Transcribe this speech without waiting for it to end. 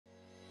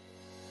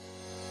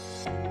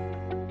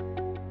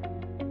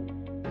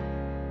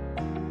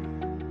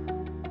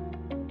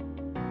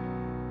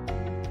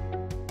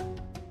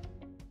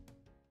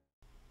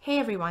Hey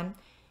everyone!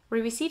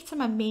 We received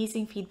some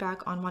amazing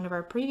feedback on one of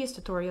our previous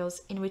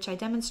tutorials in which I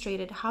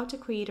demonstrated how to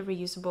create a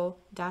reusable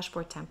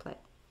dashboard template.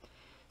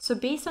 So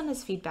based on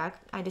this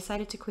feedback, I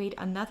decided to create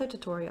another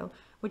tutorial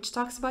which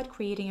talks about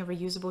creating a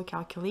reusable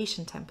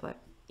calculation template.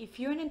 If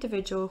you're an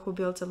individual who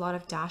builds a lot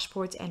of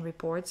dashboards and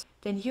reports,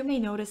 then you may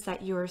notice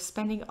that you're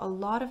spending a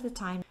lot of the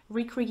time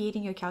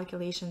recreating your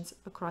calculations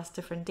across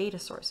different data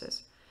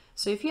sources.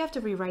 So if you have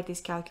to rewrite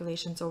these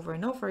calculations over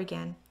and over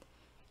again,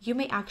 you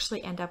may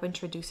actually end up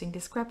introducing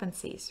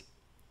discrepancies.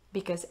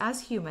 Because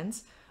as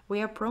humans,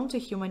 we are prone to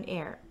human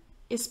error,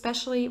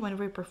 especially when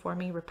we're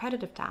performing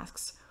repetitive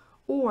tasks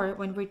or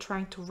when we're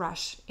trying to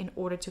rush in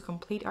order to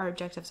complete our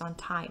objectives on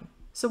time.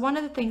 So one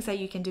of the things that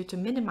you can do to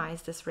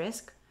minimize this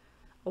risk,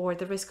 or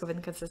the risk of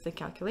inconsistent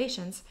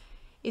calculations,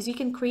 is you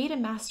can create a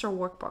master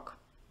workbook,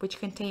 which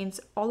contains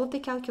all of the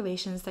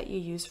calculations that you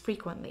use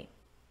frequently.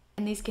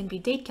 And these can be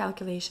date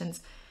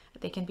calculations,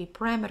 they can be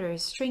parameters,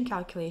 string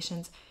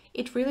calculations.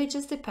 It really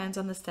just depends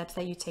on the steps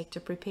that you take to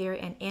prepare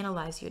and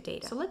analyze your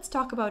data. So let's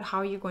talk about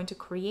how you're going to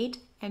create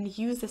and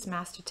use this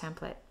master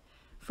template.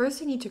 First,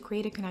 you need to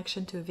create a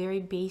connection to a very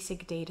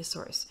basic data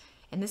source.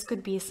 And this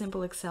could be a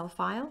simple Excel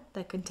file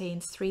that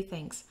contains three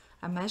things: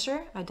 a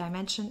measure, a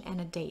dimension, and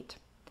a date.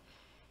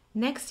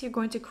 Next, you're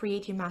going to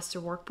create your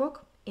master workbook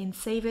and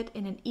save it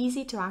in an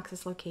easy to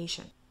access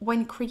location.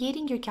 When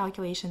creating your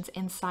calculations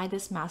inside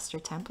this master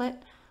template,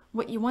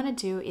 what you want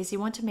to do is you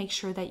want to make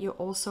sure that you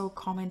also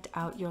comment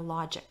out your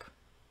logic.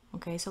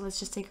 Okay, so let's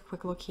just take a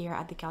quick look here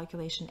at the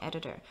calculation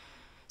editor.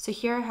 So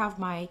here I have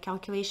my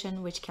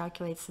calculation, which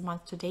calculates the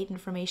month to date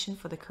information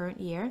for the current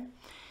year.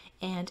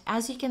 And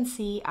as you can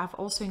see, I've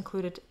also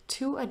included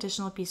two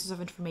additional pieces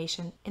of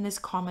information in this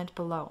comment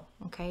below.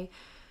 Okay,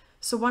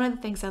 so one of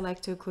the things I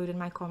like to include in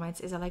my comments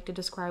is I like to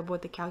describe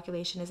what the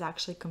calculation is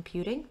actually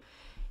computing.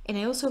 And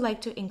I also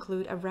like to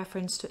include a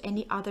reference to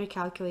any other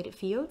calculated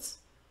fields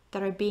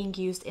that are being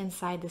used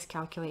inside this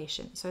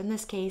calculation. So in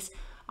this case,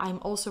 I'm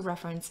also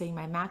referencing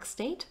my max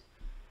date.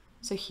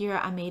 So here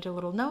I made a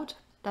little note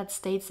that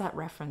states that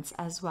reference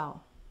as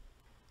well.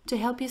 To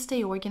help you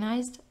stay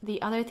organized,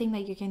 the other thing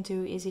that you can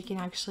do is you can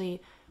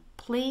actually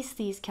place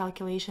these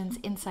calculations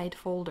inside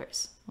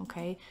folders,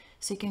 okay?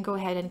 So you can go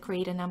ahead and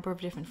create a number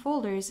of different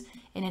folders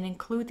and then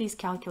include these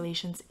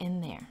calculations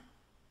in there.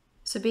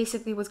 So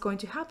basically what's going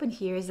to happen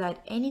here is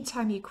that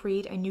anytime you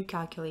create a new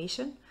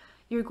calculation,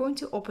 you're going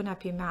to open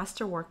up your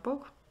master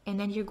workbook and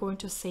then you're going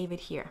to save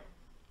it here.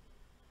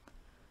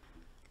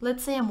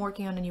 Let's say I'm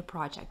working on a new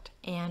project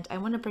and I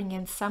want to bring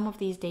in some of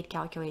these date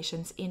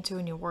calculations into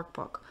a new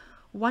workbook.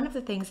 One of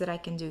the things that I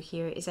can do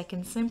here is I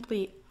can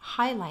simply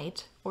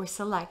highlight or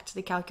select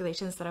the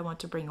calculations that I want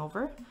to bring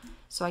over.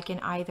 So I can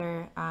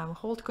either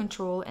hold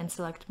Control and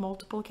select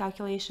multiple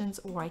calculations,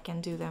 or I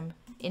can do them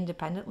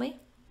independently.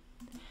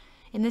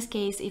 In this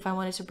case, if I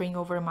wanted to bring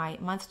over my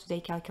month to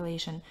date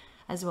calculation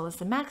as well as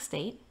the max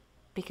date,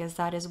 because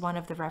that is one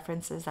of the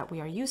references that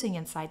we are using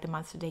inside the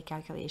month to date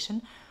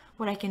calculation,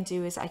 what I can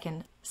do is I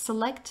can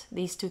select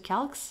these two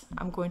calcs.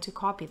 I'm going to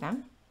copy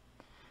them.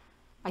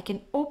 I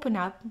can open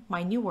up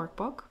my new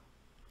workbook,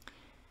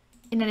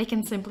 and then I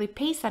can simply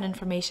paste that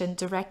information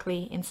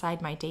directly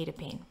inside my data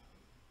pane.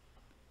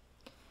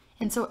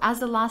 And so as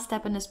the last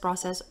step in this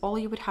process, all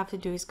you would have to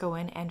do is go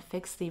in and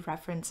fix the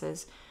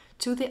references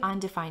to the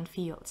undefined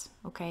fields,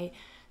 okay?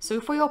 So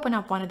if we open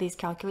up one of these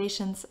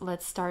calculations,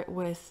 let's start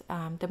with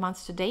the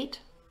month to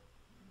date.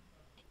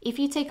 If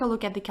you take a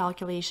look at the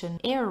calculation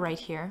error right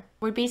here,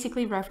 we're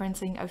basically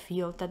referencing a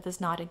field that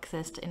does not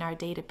exist in our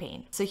data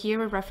pane. So here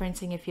we're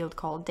referencing a field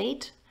called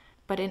date,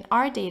 but in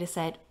our data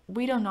set,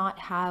 we do not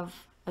have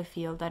a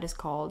field that is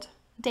called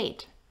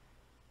date.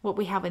 What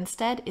we have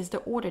instead is the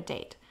order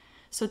date.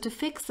 So to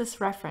fix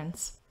this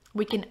reference,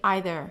 we can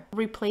either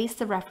replace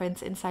the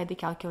reference inside the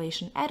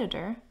calculation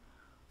editor,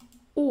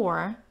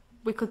 or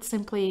we could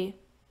simply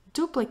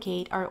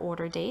duplicate our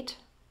order date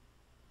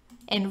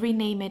and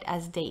rename it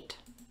as date.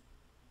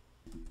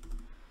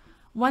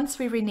 Once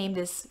we rename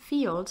this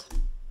field,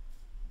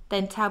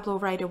 then Tableau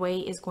right away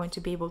is going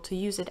to be able to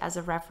use it as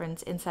a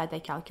reference inside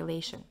that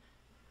calculation.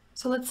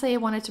 So let's say I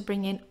wanted to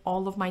bring in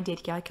all of my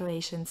date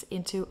calculations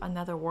into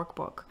another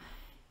workbook.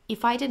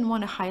 If I didn't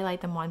want to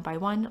highlight them one by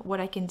one, what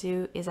I can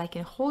do is I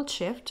can hold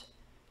Shift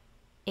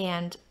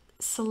and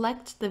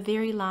select the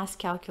very last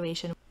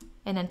calculation,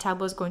 and then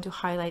Tableau is going to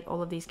highlight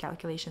all of these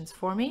calculations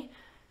for me.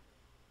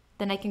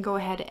 Then I can go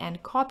ahead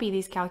and copy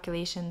these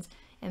calculations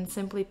and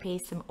simply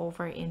paste them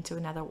over into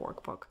another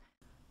workbook.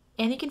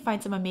 And you can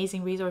find some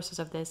amazing resources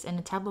of this in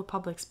the Tableau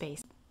public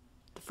space.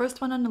 The first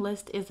one on the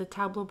list is the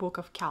Tableau Book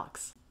of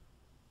Calcs.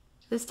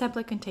 This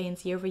template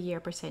contains year-over-year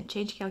 %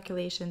 change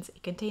calculations,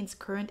 it contains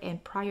current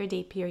and prior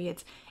date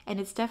periods, and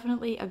it's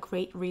definitely a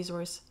great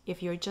resource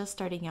if you're just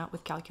starting out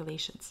with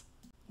calculations.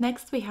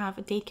 Next, we have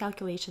a date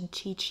calculation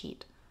cheat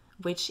sheet,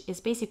 which is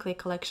basically a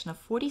collection of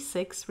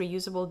 46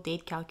 reusable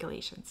date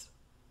calculations.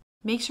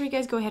 Make sure you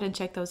guys go ahead and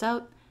check those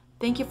out.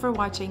 Thank you for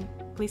watching.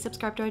 Please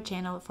subscribe to our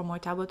channel for more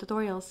Tableau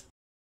tutorials.